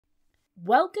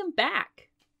Welcome back!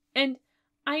 And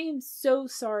I am so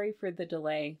sorry for the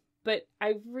delay, but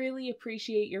I really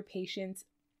appreciate your patience,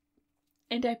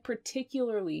 and I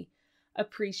particularly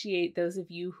appreciate those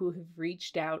of you who have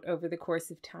reached out over the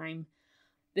course of time.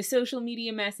 The social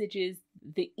media messages,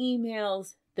 the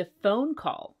emails, the phone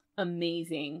call,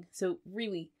 amazing. So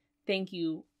really, thank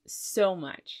you so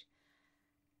much.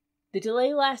 The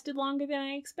delay lasted longer than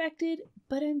I expected,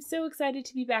 but I'm so excited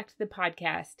to be back to the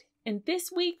podcast. And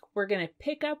this week, we're going to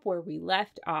pick up where we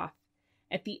left off,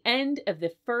 at the end of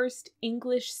the First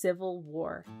English Civil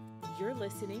War. You're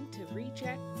listening to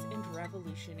Rejects and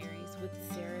Revolutionaries with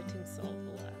Sarah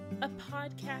Tinsolvola, a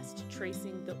podcast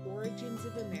tracing the origins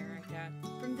of America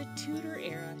from the Tudor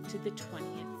era to the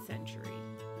 20th century.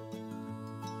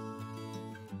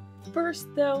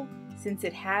 First, though, since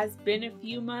it has been a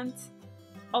few months,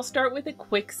 I'll start with a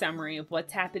quick summary of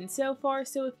what's happened so far,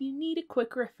 so if you need a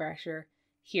quick refresher,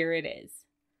 here it is.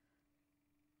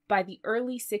 By the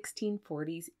early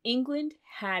 1640s, England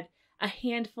had a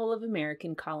handful of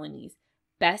American colonies,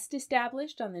 best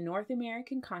established on the North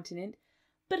American continent,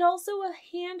 but also a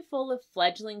handful of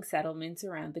fledgling settlements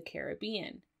around the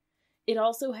Caribbean. It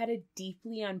also had a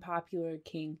deeply unpopular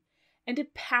king and a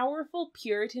powerful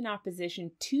Puritan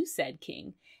opposition to said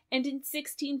king, and in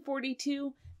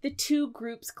 1642, the two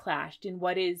groups clashed in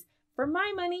what is, for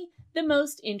my money, the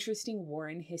most interesting war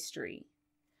in history.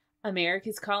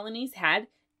 America's colonies had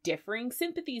differing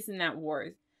sympathies in that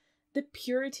war. The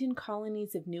Puritan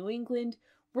colonies of New England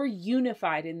were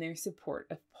unified in their support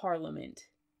of Parliament.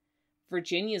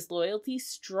 Virginia's loyalty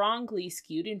strongly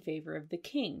skewed in favor of the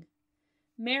king.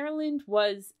 Maryland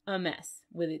was a mess,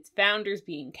 with its founders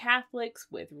being Catholics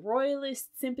with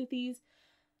royalist sympathies,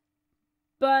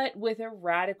 but with a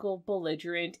radical,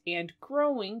 belligerent, and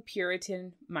growing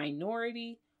Puritan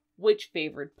minority, which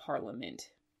favored Parliament.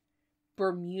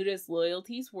 Bermuda's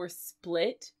loyalties were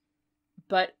split,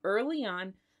 but early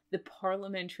on, the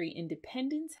parliamentary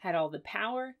independents had all the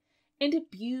power and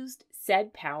abused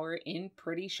said power in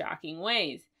pretty shocking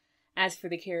ways. As for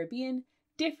the Caribbean,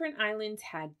 different islands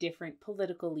had different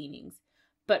political leanings,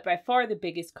 but by far the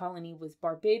biggest colony was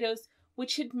Barbados,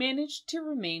 which had managed to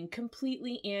remain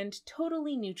completely and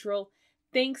totally neutral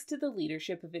thanks to the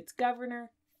leadership of its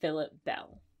governor, Philip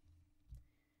Bell.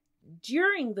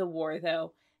 During the war,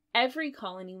 though, every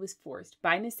colony was forced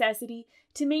by necessity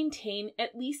to maintain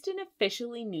at least an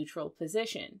officially neutral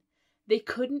position. They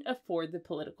couldn't afford the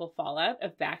political fallout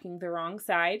of backing the wrong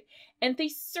side, and they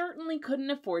certainly couldn't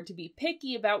afford to be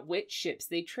picky about which ships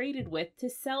they traded with to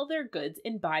sell their goods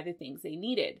and buy the things they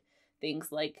needed.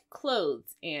 Things like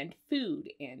clothes and food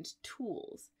and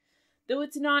tools. Though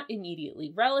it's not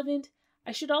immediately relevant,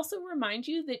 I should also remind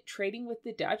you that trading with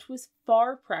the Dutch was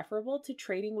far preferable to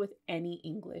trading with any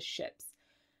English ships,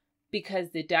 because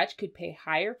the Dutch could pay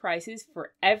higher prices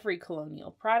for every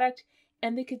colonial product,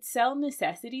 and they could sell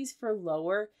necessities for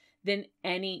lower than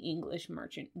any English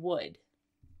merchant would.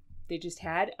 They just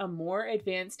had a more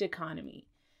advanced economy.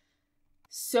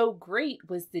 So great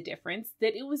was the difference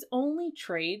that it was only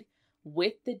trade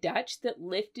with the Dutch that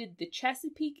lifted the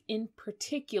Chesapeake in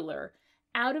particular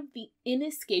out of the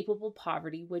inescapable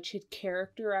poverty which had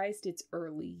characterized its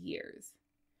early years.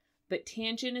 But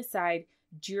tangent aside,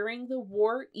 during the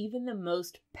war, even the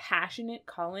most passionate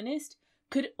colonist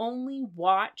could only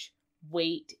watch,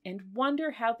 wait, and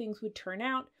wonder how things would turn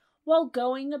out while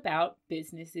going about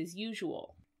business as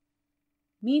usual.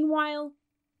 Meanwhile,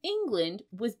 England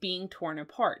was being torn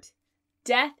apart.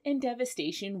 Death and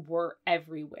devastation were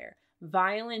everywhere.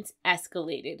 Violence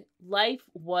escalated. Life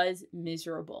was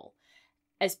miserable.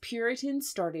 As Puritans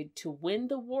started to win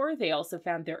the war, they also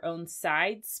found their own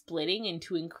sides splitting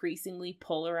into increasingly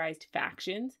polarized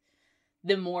factions.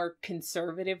 The more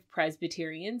conservative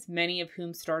Presbyterians, many of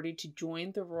whom started to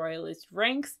join the Royalist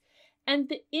ranks, and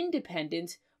the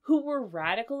Independents, who were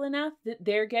radical enough that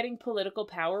their getting political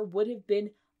power would have been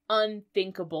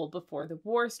unthinkable before the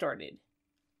war started.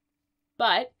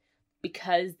 But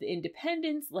because the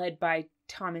Independents, led by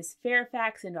Thomas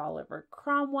Fairfax and Oliver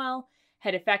Cromwell,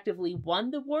 had effectively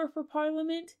won the war for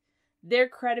Parliament, their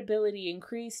credibility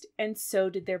increased, and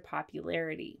so did their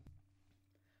popularity.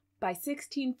 By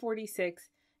 1646,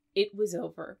 it was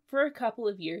over, for a couple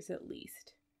of years at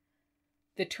least.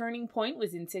 The turning point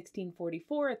was in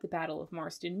 1644 at the Battle of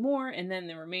Marston Moor, and then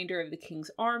the remainder of the King's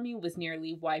army was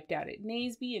nearly wiped out at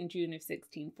Naseby in June of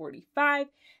 1645,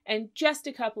 and just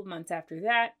a couple months after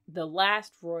that, the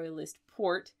last Royalist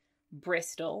port,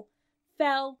 Bristol,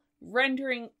 fell,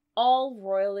 rendering all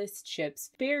Royalist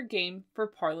ships fair game for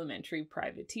parliamentary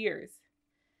privateers.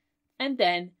 And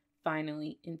then,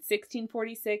 finally, in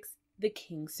 1646, the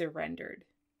king surrendered.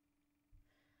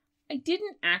 I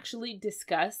didn't actually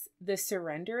discuss the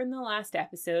surrender in the last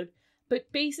episode,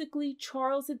 but basically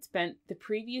Charles had spent the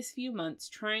previous few months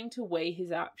trying to weigh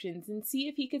his options and see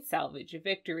if he could salvage a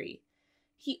victory.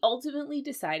 He ultimately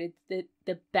decided that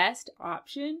the best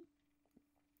option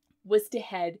was to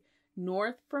head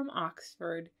north from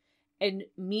Oxford and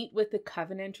meet with the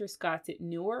Covenanter Scots at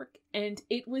Newark, and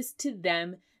it was to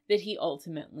them that he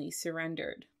ultimately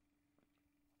surrendered.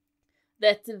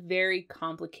 That's a very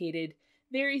complicated,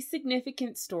 very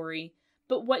significant story,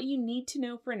 but what you need to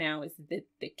know for now is that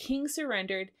the king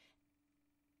surrendered,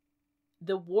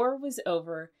 the war was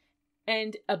over,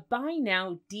 and a by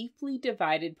now deeply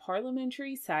divided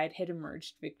parliamentary side had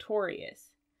emerged victorious.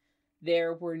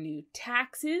 There were new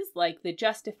taxes, like the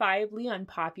justifiably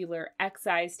unpopular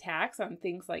excise tax on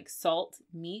things like salt,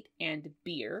 meat, and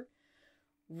beer.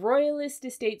 Royalist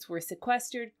estates were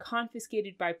sequestered,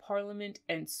 confiscated by Parliament,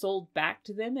 and sold back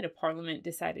to them at a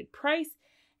Parliament-decided price,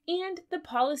 and the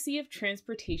policy of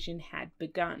transportation had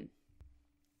begun.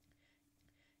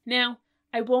 Now,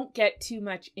 I won't get too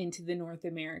much into the North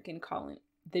American colonies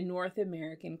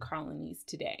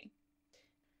today.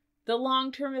 The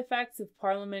long-term effects of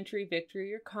parliamentary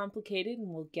victory are complicated, and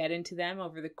we'll get into them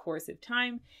over the course of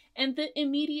time, and the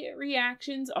immediate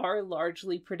reactions are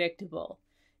largely predictable.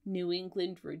 New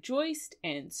England rejoiced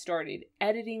and started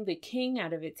editing the king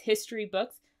out of its history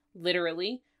books,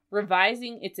 literally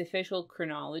revising its official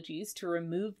chronologies to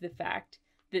remove the fact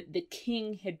that the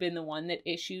king had been the one that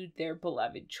issued their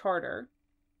beloved charter.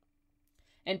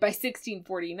 And by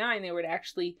 1649, they would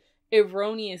actually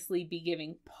erroneously be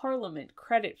giving Parliament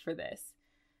credit for this.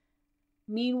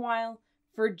 Meanwhile,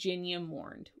 Virginia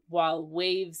mourned, while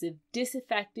waves of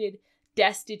disaffected,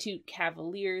 destitute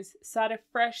Cavaliers sought a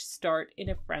fresh start in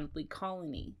a friendly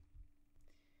colony.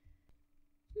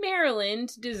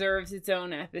 Maryland deserves its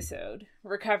own episode,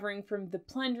 recovering from the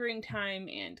plundering time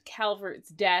and Calvert's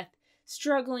death,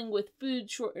 struggling with food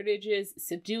shortages,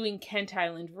 subduing Kent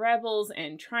Island rebels,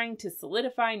 and trying to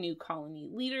solidify new colony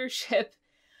leadership.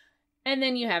 And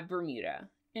then you have Bermuda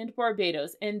and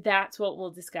Barbados, and that's what we'll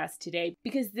discuss today,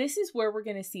 because this is where we're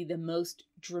going to see the most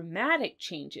dramatic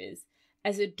changes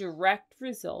as a direct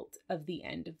result of the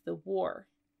end of the war.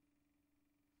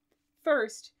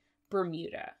 First,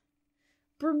 Bermuda.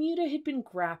 Bermuda had been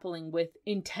grappling with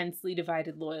intensely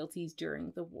divided loyalties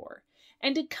during the war,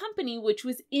 and a company which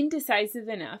was indecisive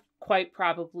enough, quite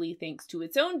probably thanks to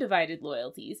its own divided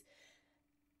loyalties,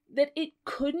 that it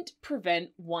couldn't prevent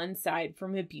one side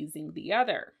from abusing the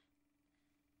other.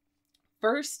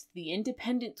 First, the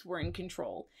independents were in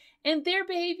control, and their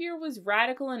behavior was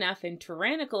radical enough and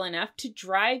tyrannical enough to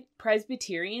drive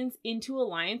Presbyterians into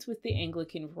alliance with the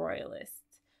Anglican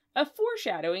Royalists, a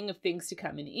foreshadowing of things to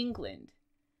come in England.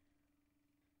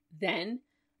 Then,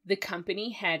 the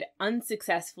company had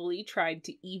unsuccessfully tried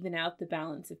to even out the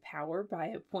balance of power by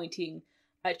appointing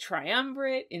a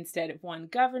triumvirate instead of one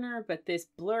governor, but this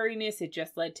blurriness had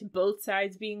just led to both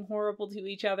sides being horrible to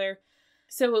each other,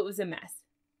 so it was a mess.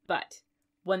 But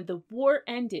when the war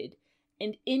ended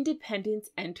and independence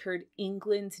entered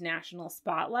England's national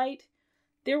spotlight,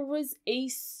 there was a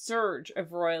surge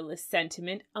of royalist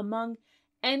sentiment among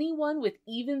anyone with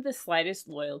even the slightest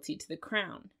loyalty to the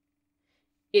crown.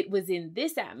 It was in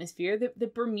this atmosphere that the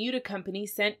Bermuda Company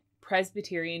sent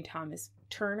Presbyterian Thomas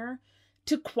Turner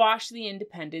to quash the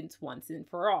independents once and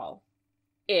for all.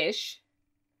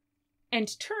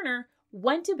 And Turner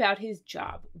went about his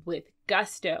job with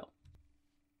gusto.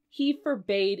 He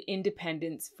forbade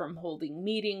independents from holding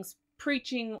meetings,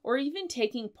 preaching, or even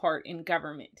taking part in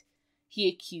government. He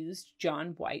accused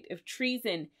John White of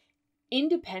treason.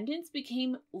 Independents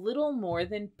became little more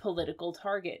than political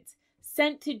targets,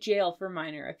 sent to jail for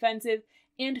minor offenses,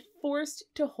 and forced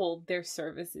to hold their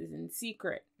services in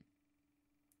secret.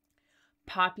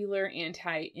 Popular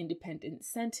anti-independent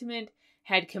sentiment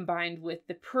had combined with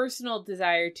the personal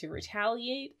desire to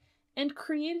retaliate and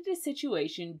created a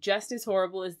situation just as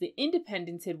horrible as the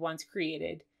independents had once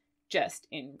created, just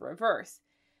in reverse.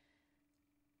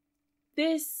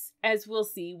 This, as we'll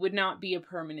see, would not be a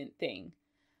permanent thing.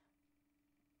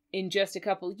 In just a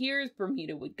couple years,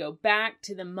 Bermuda would go back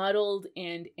to the muddled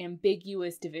and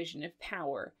ambiguous division of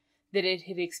power that it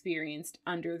had experienced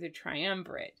under the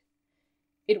triumvirate.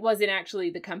 It wasn't actually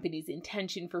the company's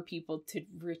intention for people to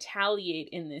retaliate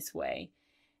in this way,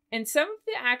 and some of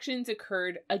the actions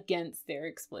occurred against their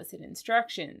explicit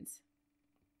instructions.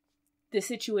 The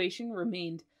situation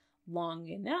remained long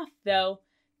enough, though,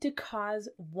 to cause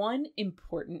one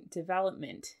important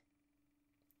development.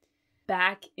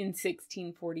 Back in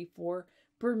 1644,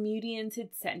 Bermudians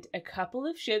had sent a couple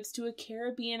of ships to a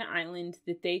Caribbean island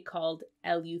that they called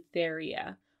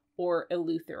Eleutheria, or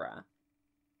Eleuthera.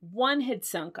 One had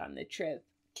sunk on the trip,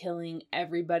 killing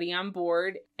everybody on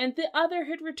board, and the other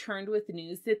had returned with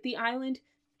news that the island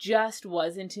just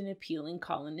wasn't an appealing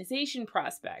colonization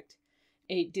prospect.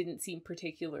 It didn't seem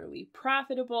particularly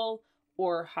profitable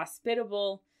or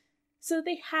hospitable, so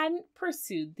they hadn't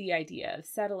pursued the idea of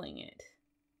settling it.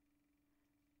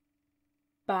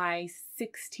 By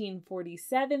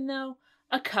 1647, though,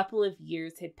 a couple of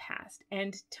years had passed,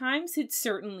 and times had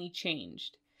certainly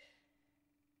changed.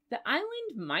 The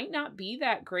island might not be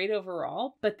that great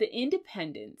overall, but the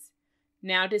independents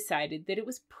now decided that it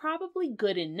was probably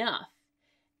good enough,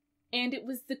 and it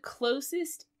was the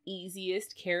closest,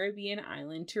 easiest Caribbean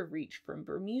island to reach from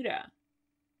Bermuda.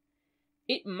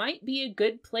 It might be a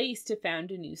good place to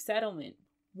found a new settlement,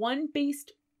 one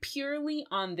based purely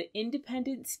on the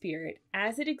independent spirit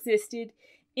as it existed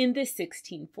in the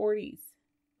 1640s.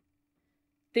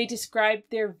 They described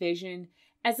their vision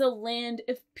as a land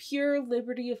of pure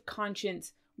liberty of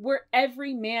conscience, where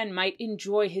every man might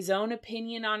enjoy his own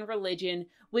opinion on religion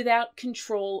without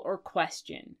control or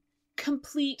question.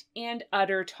 Complete and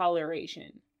utter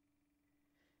toleration.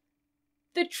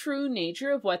 The true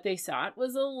nature of what they sought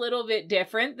was a little bit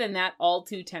different than that all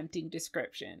too tempting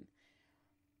description.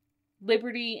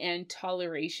 Liberty and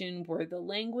toleration were the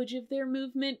language of their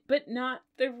movement, but not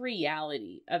the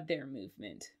reality of their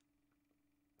movement.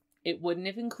 It wouldn't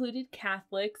have included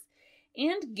Catholics,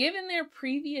 and given their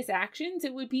previous actions,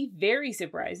 it would be very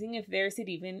surprising if theirs had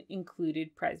even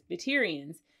included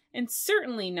Presbyterians, and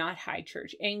certainly not High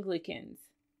Church Anglicans.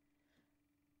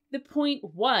 The point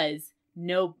was,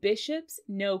 no bishops,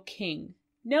 no king,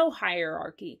 no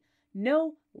hierarchy,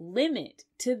 no limit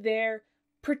to their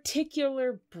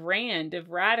particular brand of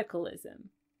radicalism.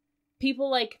 People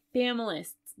like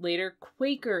Familists, later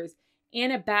Quakers,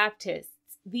 Anabaptists,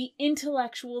 the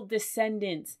intellectual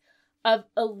descendants of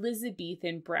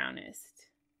Elizabethan Brownists.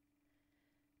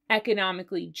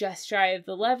 Economically just shy of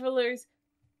the levelers,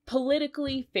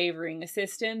 politically favoring a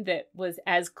system that was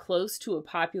as close to a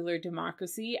popular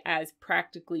democracy as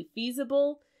practically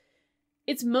feasible,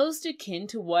 it's most akin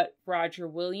to what Roger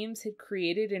Williams had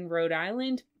created in Rhode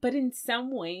Island, but in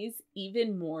some ways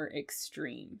even more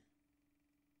extreme.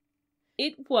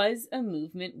 It was a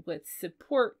movement with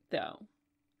support, though.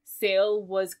 Sale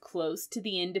was close to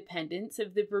the independence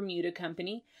of the Bermuda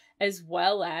Company, as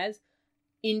well as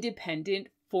independent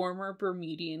former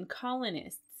Bermudian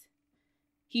colonists.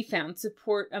 He found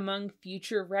support among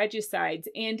future regicides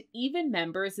and even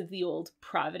members of the old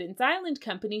Providence Island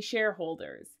Company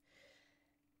shareholders.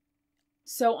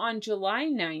 So on July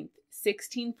 9th,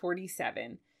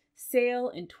 1647, Sale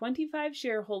and 25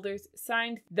 shareholders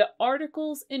signed the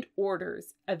Articles and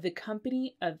Orders of the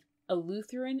Company of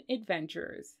Eleutheran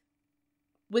Adventurers,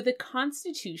 with a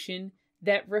constitution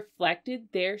that reflected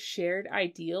their shared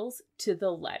ideals to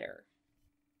the letter.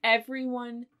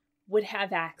 Everyone would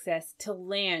have access to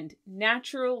land,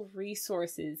 natural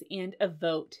resources, and a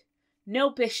vote. No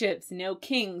bishops, no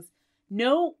kings,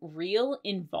 no real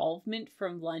involvement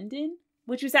from London,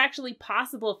 which was actually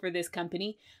possible for this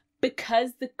company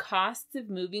because the costs of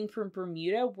moving from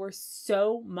Bermuda were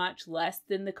so much less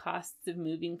than the costs of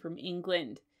moving from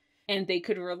England, and they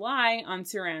could rely on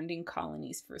surrounding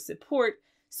colonies for support,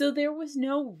 so there was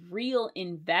no real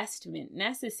investment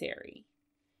necessary.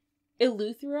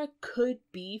 Eleuthera could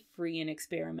be free and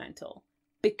experimental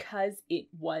because it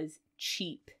was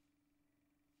cheap.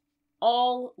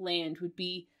 All land would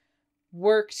be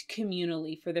worked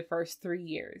communally for the first 3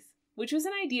 years, which was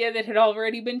an idea that had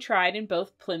already been tried in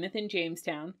both Plymouth and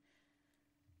Jamestown.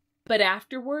 But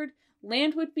afterward,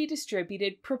 land would be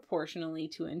distributed proportionally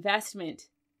to investment.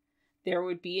 There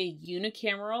would be a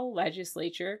unicameral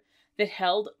legislature that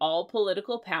held all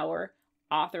political power,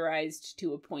 authorized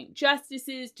to appoint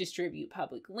justices, distribute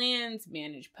public lands,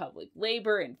 manage public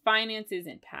labor and finances,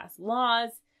 and pass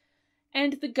laws.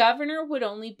 And the governor would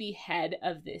only be head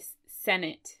of this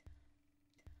Senate.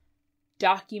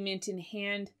 Document in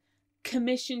hand,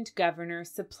 commissioned governor,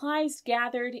 supplies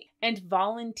gathered, and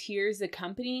volunteers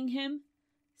accompanying him,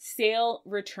 Sale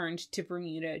returned to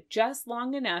Bermuda just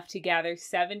long enough to gather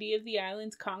 70 of the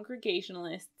island's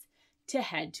Congregationalists to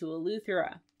head to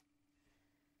Eleuthera.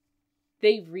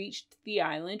 They reached the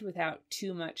island without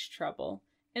too much trouble,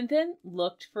 and then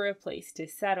looked for a place to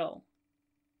settle.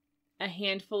 A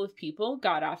handful of people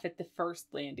got off at the first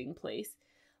landing place,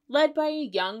 led by a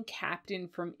young captain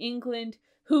from England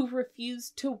who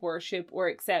refused to worship or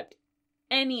accept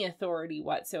any authority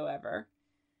whatsoever.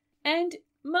 And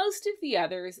most of the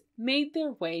others made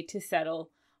their way to settle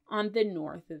on the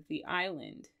north of the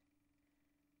island.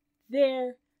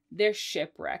 There, they're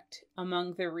shipwrecked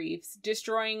among the reefs,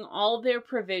 destroying all their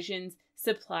provisions,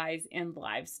 supplies, and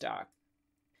livestock.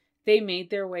 They made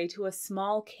their way to a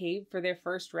small cave for their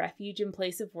first refuge and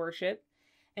place of worship,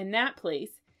 and that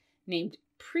place, named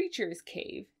Preacher's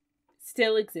Cave,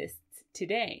 still exists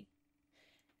today.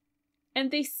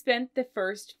 And they spent the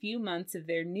first few months of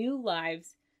their new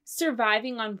lives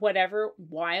surviving on whatever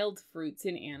wild fruits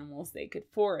and animals they could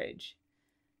forage.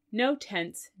 No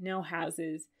tents, no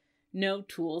houses, no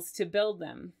tools to build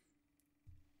them.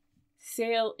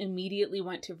 Sale immediately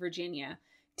went to Virginia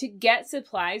to get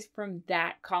supplies from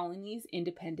that colony's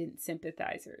independent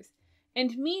sympathizers,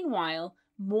 and meanwhile,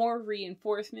 more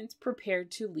reinforcements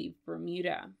prepared to leave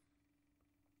Bermuda.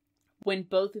 When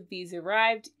both of these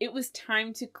arrived, it was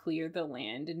time to clear the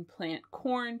land and plant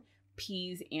corn,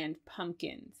 peas, and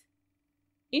pumpkins.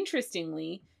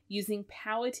 Interestingly, using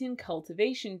Powhatan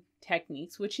cultivation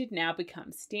techniques which had now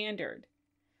become standard.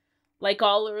 Like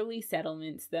all early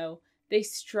settlements, though, they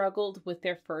struggled with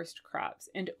their first crops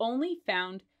and only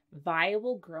found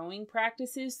viable growing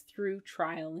practices through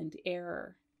trial and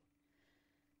error.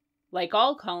 Like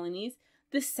all colonies,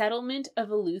 the settlement of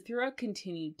Eleuthera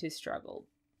continued to struggle,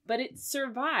 but it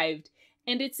survived,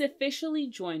 and it's officially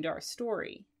joined our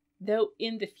story, though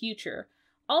in the future,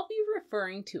 I'll be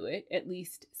referring to it, at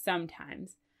least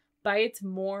sometimes, by its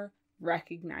more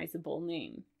recognizable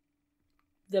name,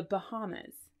 the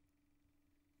Bahamas.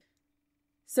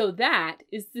 So that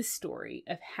is the story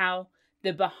of how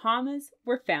the Bahamas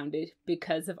were founded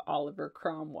because of Oliver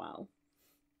Cromwell.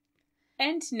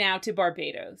 And now to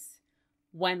Barbados.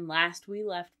 When last we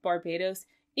left Barbados,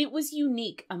 it was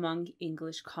unique among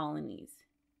English colonies.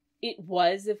 It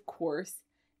was, of course,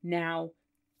 now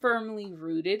firmly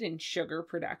rooted in sugar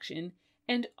production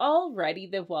and already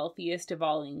the wealthiest of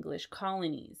all English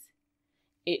colonies.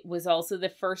 It was also the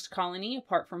first colony,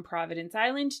 apart from Providence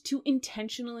Island, to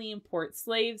intentionally import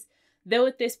slaves, though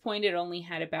at this point it only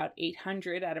had about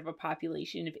 800 out of a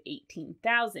population of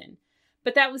 18,000.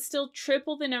 But that was still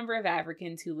triple the number of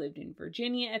Africans who lived in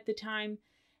Virginia at the time.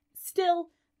 Still,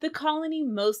 the colony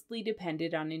mostly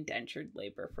depended on indentured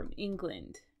labor from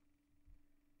England.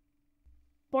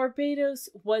 Barbados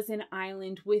was an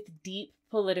island with deep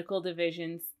political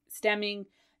divisions stemming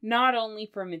not only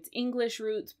from its English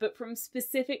roots, but from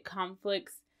specific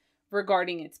conflicts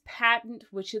regarding its patent,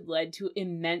 which had led to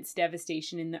immense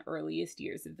devastation in the earliest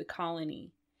years of the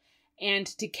colony. And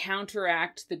to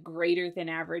counteract the greater than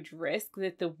average risk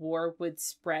that the war would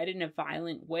spread in a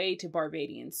violent way to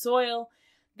Barbadian soil,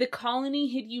 the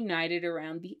colony had united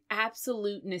around the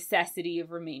absolute necessity of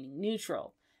remaining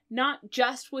neutral, not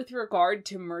just with regard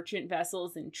to merchant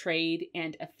vessels and trade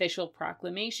and official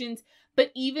proclamations,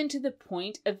 but even to the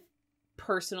point of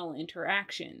personal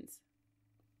interactions.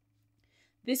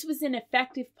 This was an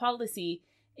effective policy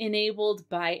enabled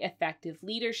by effective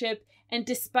leadership, and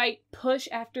despite push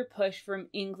after push from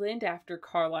England after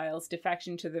Carlisle's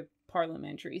defection to the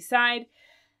parliamentary side,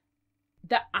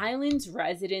 the island's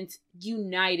residents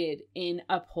united in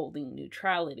upholding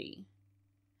neutrality.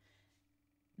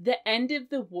 The end of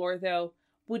the war, though,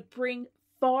 would bring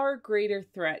far greater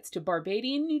threats to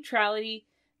Barbadian neutrality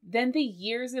than the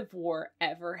years of war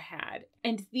ever had,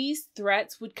 and these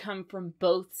threats would come from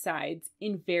both sides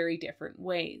in very different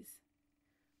ways.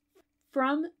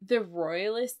 From the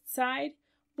royalist side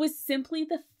was simply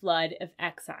the flood of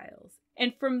exiles,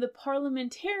 and from the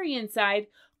parliamentarian side,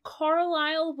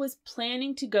 Carlisle was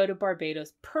planning to go to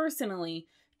Barbados personally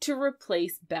to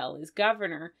replace Bell as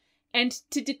governor, and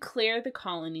to declare the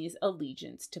colony's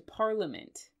allegiance to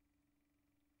Parliament.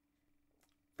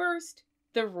 First,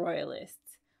 the Royalists.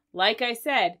 Like I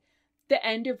said, the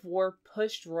end of war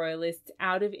pushed Royalists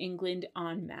out of England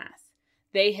en masse.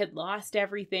 They had lost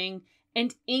everything,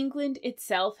 and England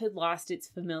itself had lost its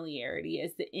familiarity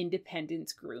as the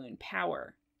independents grew in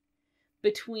power.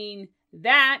 Between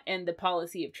that and the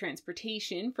policy of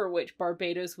transportation, for which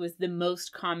Barbados was the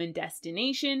most common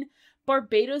destination,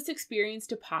 Barbados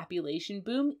experienced a population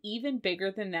boom even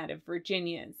bigger than that of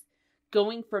Virginia's,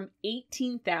 going from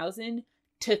 18,000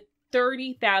 to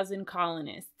 30,000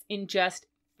 colonists in just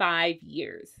 5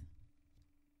 years.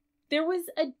 There was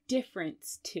a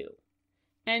difference, too.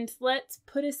 And let's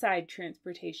put aside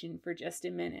transportation for just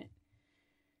a minute.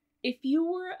 If you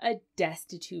were a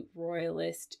destitute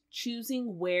royalist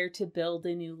choosing where to build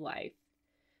a new life,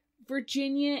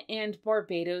 Virginia and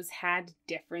Barbados had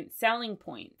different selling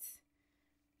points.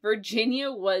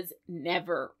 Virginia was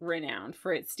never renowned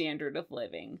for its standard of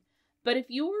living, but if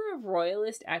you were a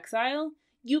royalist exile,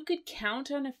 you could count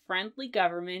on a friendly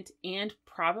government and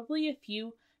probably a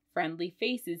few friendly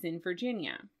faces in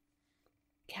Virginia.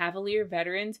 Cavalier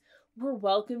veterans were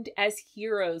welcomed as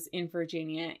heroes in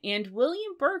Virginia, and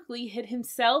William Berkeley had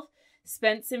himself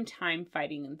spent some time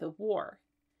fighting in the war.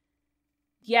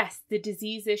 Yes, the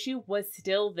disease issue was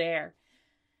still there,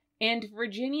 and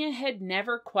Virginia had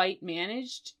never quite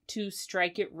managed to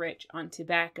strike it rich on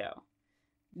tobacco.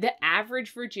 The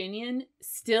average Virginian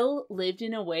still lived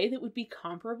in a way that would be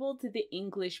comparable to the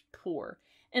English poor,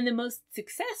 and the most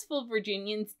successful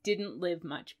Virginians didn't live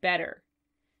much better.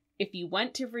 If you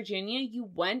went to Virginia, you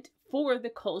went for the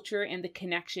culture and the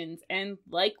connections, and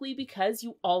likely because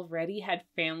you already had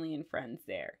family and friends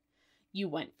there. You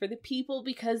went for the people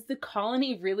because the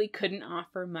colony really couldn't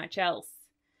offer much else.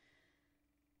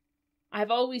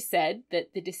 I've always said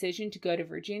that the decision to go to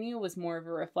Virginia was more of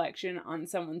a reflection on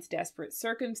someone's desperate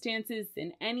circumstances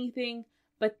than anything,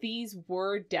 but these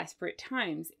were desperate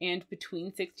times, and between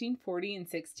 1640 and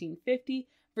 1650,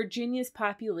 Virginia's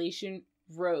population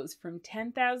rose from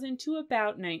 10,000 to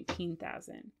about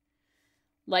 19,000.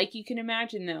 Like you can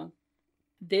imagine, though,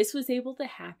 this was able to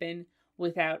happen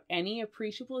without any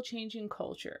appreciable change in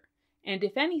culture, and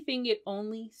if anything, it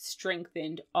only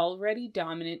strengthened already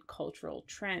dominant cultural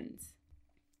trends.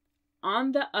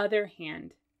 On the other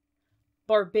hand,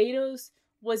 Barbados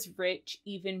was rich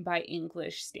even by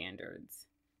English standards.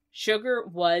 Sugar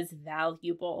was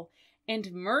valuable,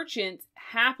 and merchants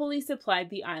happily supplied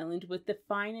the island with the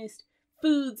finest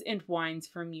foods and wines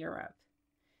from Europe.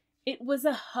 It was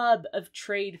a hub of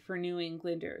trade for New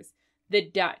Englanders, the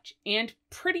Dutch, and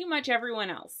pretty much everyone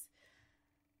else.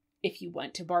 If you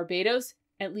went to Barbados,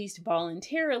 at least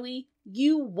voluntarily,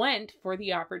 you went for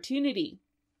the opportunity.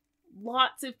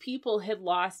 Lots of people had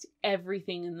lost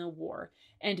everything in the war,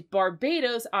 and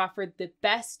Barbados offered the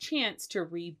best chance to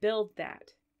rebuild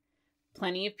that.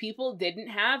 Plenty of people didn't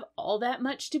have all that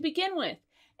much to begin with,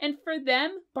 and for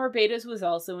them, Barbados was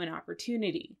also an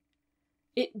opportunity.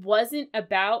 It wasn't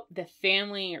about the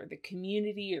family or the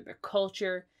community or the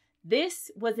culture. This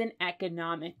was an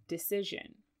economic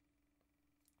decision.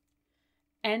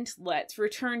 And let's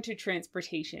return to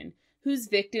transportation, whose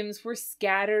victims were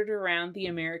scattered around the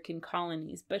American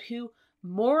colonies, but who,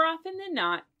 more often than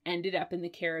not, ended up in the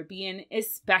Caribbean,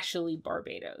 especially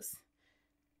Barbados.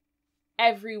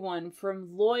 Everyone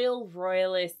from loyal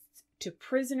royalists to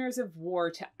prisoners of war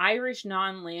to Irish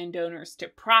non-landowners to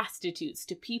prostitutes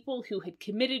to people who had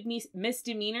committed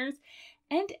misdemeanors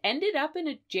and ended up in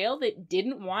a jail that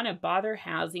didn't want to bother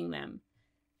housing them,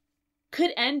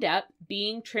 could end up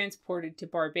being transported to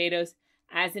Barbados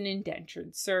as an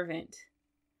indentured servant.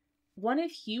 One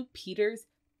of Hugh Peters'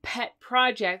 pet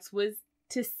projects was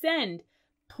to send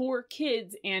poor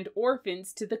kids and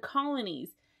orphans to the colonies,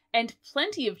 and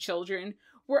plenty of children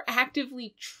were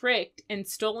actively tricked and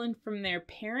stolen from their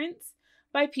parents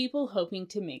by people hoping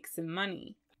to make some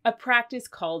money, a practice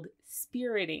called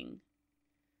spiriting.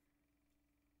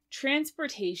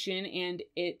 Transportation and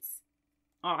its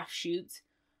offshoots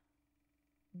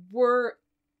were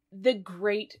the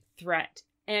great threat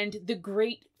and the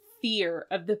great fear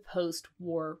of the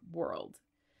post-war world.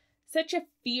 Such a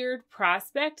feared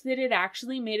prospect that it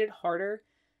actually made it harder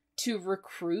to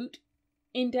recruit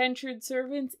indentured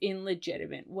servants in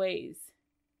legitimate ways.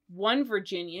 One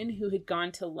Virginian who had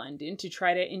gone to London to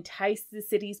try to entice the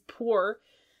city's poor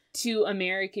to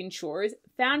American shores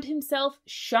found himself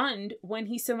shunned when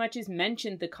he so much as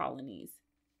mentioned the colonies,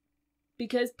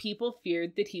 because people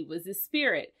feared that he was a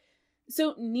spirit.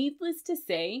 So needless to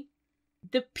say,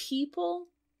 the people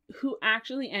who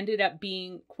actually ended up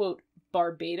being, quote,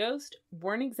 Barbados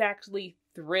weren't exactly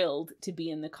thrilled to be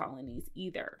in the colonies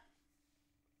either.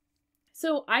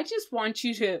 So I just want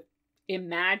you to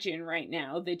imagine right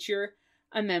now that you're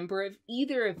a member of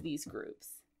either of these groups.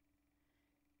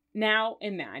 Now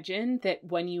imagine that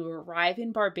when you arrive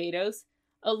in Barbados,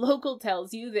 a local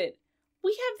tells you that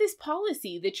we have this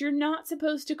policy that you're not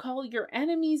supposed to call your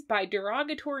enemies by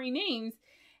derogatory names,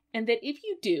 and that if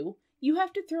you do, you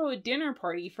have to throw a dinner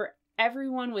party for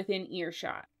everyone within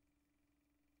earshot.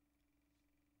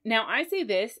 Now, I say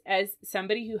this as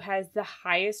somebody who has the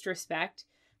highest respect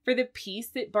for the peace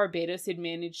that Barbados had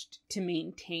managed to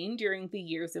maintain during the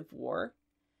years of war.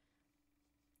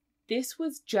 This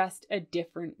was just a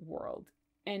different world,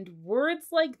 and words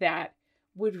like that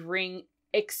would ring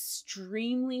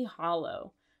extremely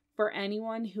hollow for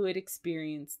anyone who had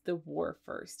experienced the war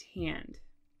firsthand.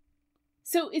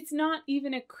 So it's not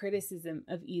even a criticism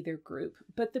of either group,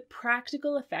 but the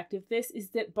practical effect of this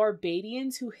is that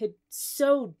Barbadians who had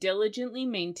so diligently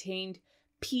maintained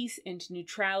peace and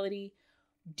neutrality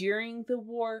during the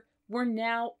war were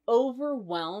now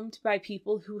overwhelmed by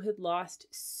people who had lost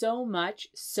so much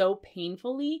so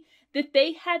painfully that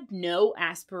they had no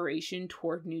aspiration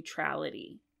toward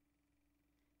neutrality.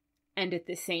 And at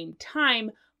the same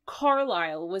time,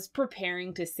 Carlisle was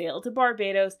preparing to sail to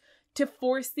Barbados to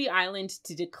force the island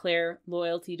to declare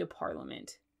loyalty to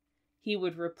Parliament. He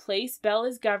would replace Bell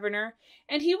as governor,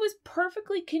 and he was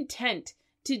perfectly content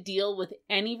to deal with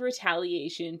any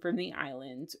retaliation from the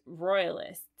island's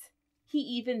royalists. He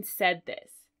even said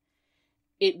this: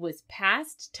 "It was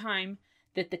past time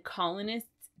that the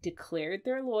colonists declared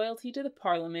their loyalty to the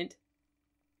Parliament,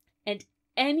 and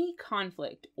any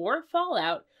conflict or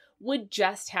fallout would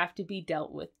just have to be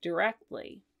dealt with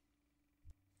directly."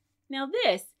 Now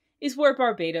this is where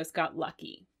Barbados got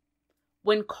lucky.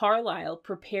 When Carlisle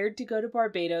prepared to go to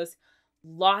Barbados,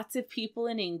 lots of people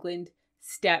in England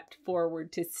stepped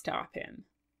forward to stop him.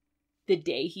 The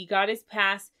day he got his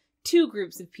pass, two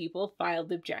groups of people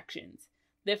filed objections.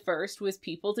 The first was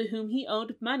people to whom he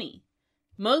owed money.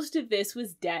 Most of this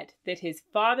was debt that his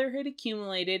father had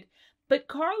accumulated, but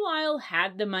Carlisle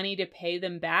had the money to pay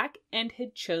them back and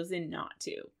had chosen not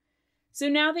to. So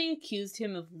now they accused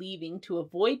him of leaving to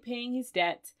avoid paying his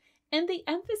debts, and they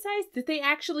emphasized that they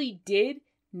actually did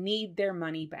need their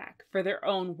money back for their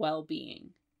own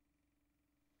well-being.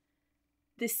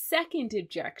 The second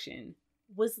objection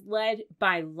was led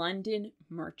by London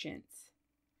merchants.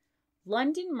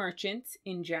 London merchants,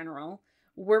 in general,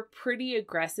 were pretty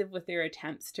aggressive with their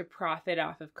attempts to profit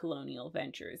off of colonial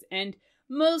ventures, and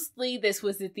mostly this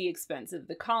was at the expense of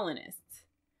the colonists.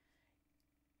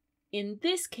 In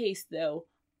this case, though,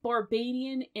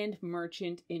 Barbadian and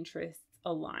merchant interests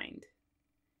aligned.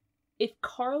 If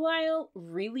Carlisle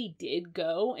really did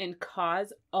go and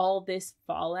cause all this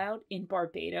fallout in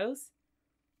Barbados,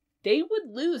 they would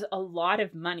lose a lot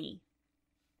of money.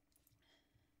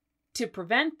 To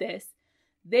prevent this,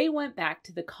 they went back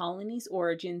to the colony's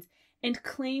origins and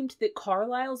claimed that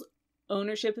Carlisle's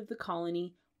ownership of the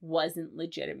colony wasn't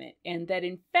legitimate, and that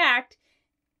in fact,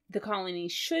 the colony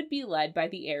should be led by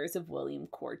the heirs of William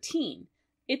Courtine,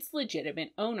 its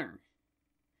legitimate owner.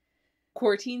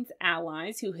 Courtine's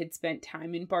allies, who had spent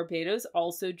time in Barbados,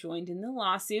 also joined in the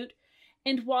lawsuit,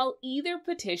 and while either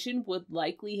petition would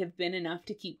likely have been enough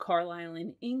to keep Carlisle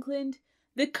in England,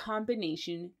 the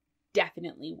combination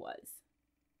definitely was.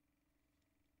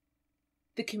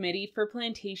 The Committee for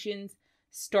Plantations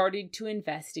started to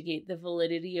investigate the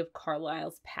validity of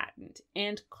Carlisle's patent,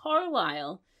 and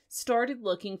Carlisle started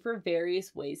looking for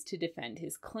various ways to defend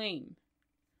his claim.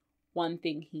 One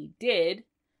thing he did,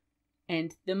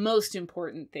 and the most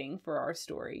important thing for our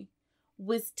story,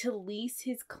 was to lease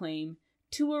his claim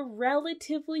to a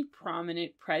relatively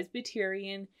prominent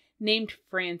Presbyterian named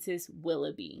Francis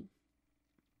Willoughby.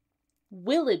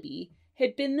 Willoughby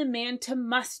had been the man to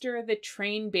muster the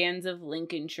train bands of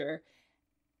Lincolnshire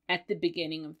at the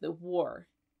beginning of the war.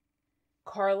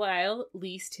 Carlisle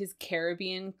leased his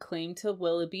Caribbean claim to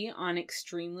Willoughby on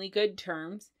extremely good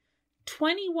terms,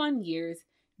 21 years,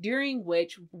 during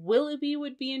which Willoughby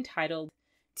would be entitled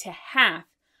to half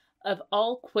of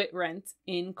all quit rents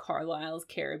in Carlisle's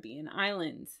Caribbean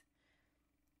islands.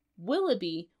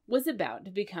 Willoughby was about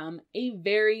to become a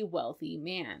very wealthy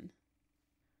man.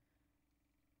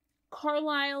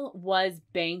 Carlisle was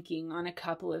banking on a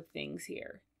couple of things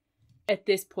here. At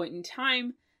this point in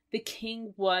time, the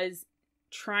king was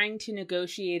trying to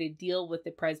negotiate a deal with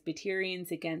the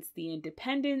Presbyterians against the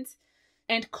independents,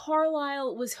 and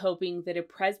Carlisle was hoping that a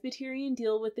Presbyterian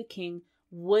deal with the king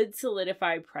would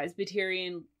solidify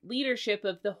Presbyterian leadership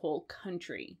of the whole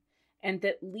country, and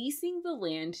that leasing the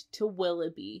land to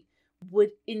Willoughby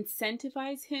would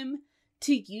incentivize him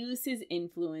to use his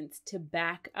influence to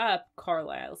back up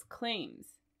Carlisle's claims.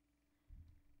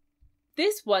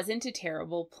 This wasn't a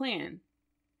terrible plan,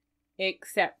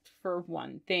 except for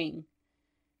one thing.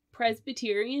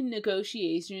 Presbyterian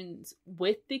negotiations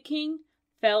with the king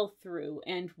fell through,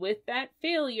 and with that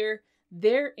failure,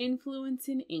 their influence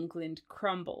in England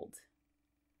crumbled.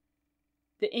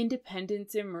 The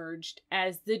independents emerged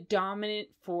as the dominant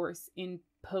force in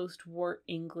post-war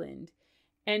England,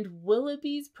 and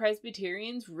Willoughby's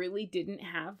Presbyterians really didn't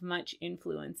have much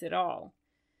influence at all.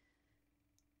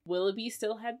 Willoughby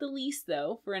still had the lease,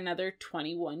 though, for another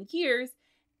 21 years,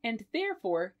 and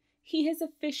therefore he has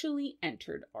officially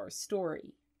entered our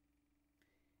story.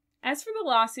 As for the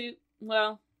lawsuit,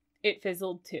 well, it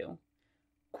fizzled too.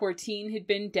 Courtine had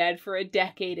been dead for a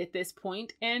decade at this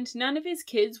point, and none of his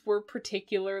kids were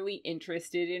particularly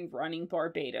interested in running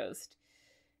Barbados.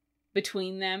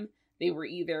 Between them, they were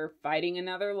either fighting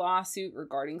another lawsuit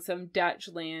regarding some Dutch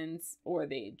lands, or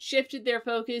they had shifted their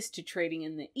focus to trading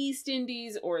in the East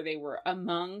Indies, or they were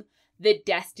among the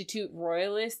destitute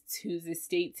royalists whose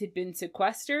estates had been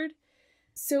sequestered.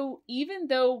 So even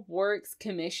though Warwick's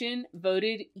commission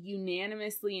voted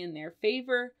unanimously in their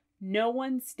favor, no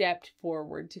one stepped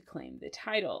forward to claim the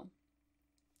title.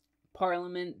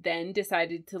 Parliament then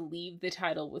decided to leave the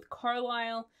title with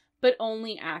Carlisle, but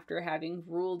only after having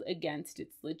ruled against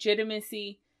its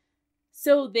legitimacy,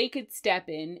 so they could step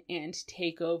in and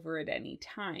take over at any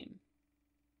time.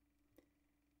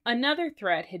 Another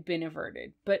threat had been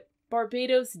averted, but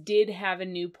Barbados did have a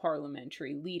new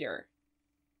parliamentary leader.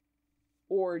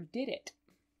 Or did it?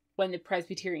 When the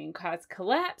Presbyterian cause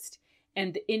collapsed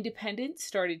and the independents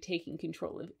started taking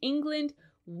control of England,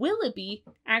 Willoughby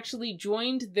actually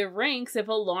joined the ranks of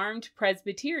alarmed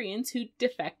Presbyterians who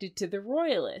defected to the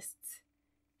Royalists.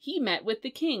 He met with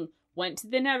the king, went to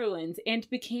the Netherlands, and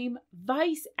became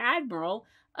Vice Admiral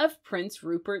of Prince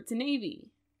Rupert's navy.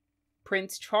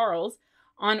 Prince Charles,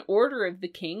 on order of the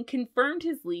king, confirmed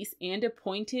his lease and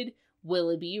appointed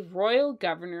Willoughby Royal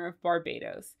Governor of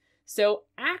Barbados. So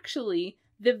actually,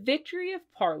 the victory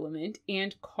of Parliament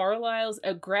and Carlisle's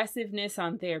aggressiveness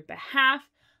on their behalf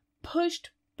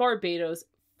pushed Barbados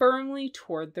firmly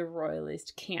toward the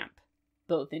Royalist camp,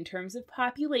 both in terms of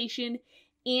population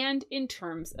and in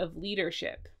terms of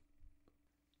leadership.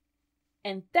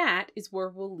 And that is where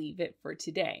we'll leave it for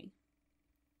today.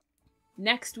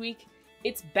 Next week,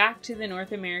 it's back to the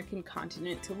North American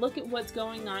continent to look at what's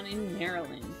going on in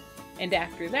Maryland. And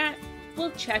after that,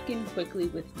 we'll check in quickly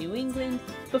with New England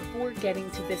before getting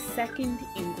to the Second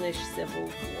English Civil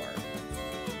War.